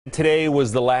Today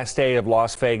was the last day of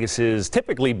Las Vegas's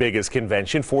typically biggest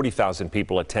convention. 40,000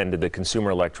 people attended the Consumer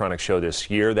Electronics Show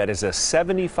this year. That is a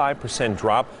 75%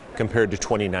 drop compared to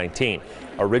 2019.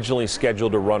 Originally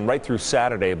scheduled to run right through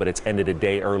Saturday, but it's ended a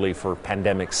day early for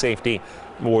pandemic safety.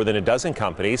 More than a dozen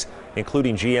companies,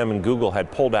 including GM and Google,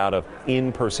 had pulled out of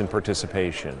in-person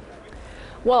participation.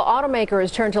 Well,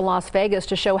 automakers turn to Las Vegas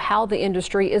to show how the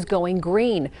industry is going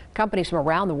green. Companies from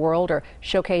around the world are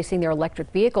showcasing their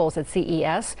electric vehicles at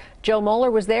CES. Joe Moeller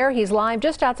was there. He's live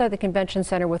just outside the convention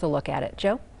center with a look at it.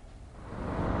 Joe?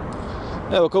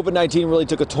 Yeah, well, COVID-19 really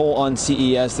took a toll on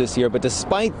CES this year, but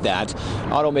despite that,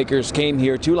 automakers came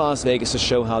here to Las Vegas to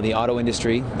show how the auto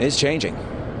industry is changing.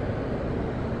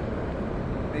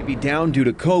 Be down due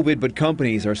to COVID, but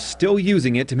companies are still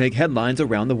using it to make headlines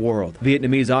around the world.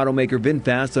 Vietnamese automaker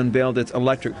VinFast unveiled its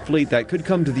electric fleet that could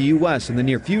come to the U.S. in the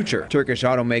near future. Turkish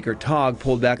automaker TOG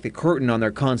pulled back the curtain on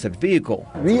their concept vehicle.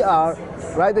 We are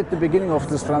right at the beginning of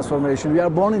this transformation. We are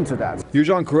born into that.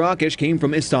 Yurjan Kurakish came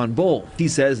from Istanbul. He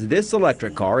says this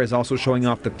electric car is also showing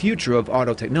off the future of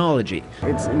auto technology.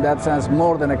 It's in that sense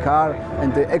more than a car,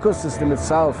 and the ecosystem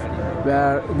itself,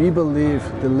 where we believe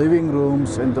the living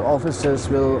rooms and the offices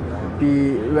will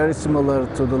be very similar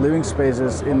to the living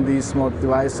spaces in these smart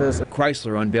devices.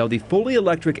 Chrysler unveiled a fully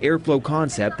electric airflow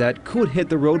concept that could hit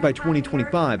the road by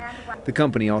 2025. The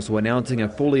company also announcing a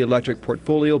fully electric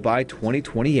portfolio by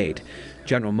 2028.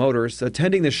 General Motors,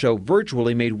 attending the show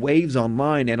virtually, made waves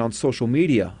online and on social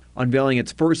media, unveiling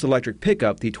its first electric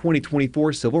pickup, the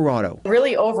 2024 Silverado.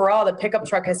 Really, overall, the pickup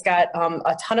truck has got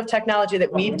a ton of technology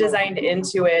that we've designed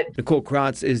into it. Nicole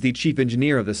Kratz is the chief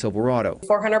engineer of the Silverado.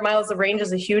 400 miles of range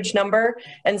is a huge number,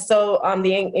 and so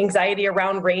the anxiety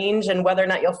around range and whether or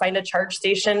not you'll find a charge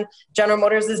station, General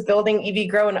Motors is building EV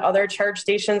Grow and other charge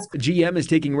stations. GM is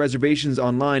taking reservations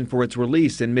online for its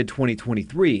release in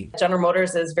mid-2023. General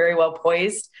Motors is very well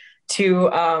poised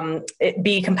to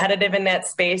be competitive in that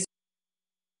space.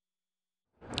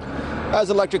 As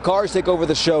electric cars take over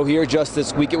the show here just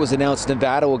this week, it was announced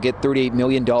Nevada will get $38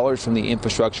 million from the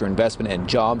Infrastructure Investment and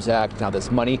Jobs Act. Now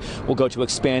this money will go to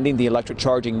expanding the electric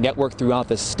charging network throughout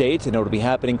the state, and it will be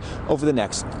happening over the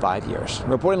next 5 years.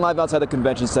 Reporting live outside the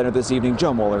convention center this evening,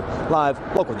 Joe Moeller, live,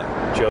 Local Now.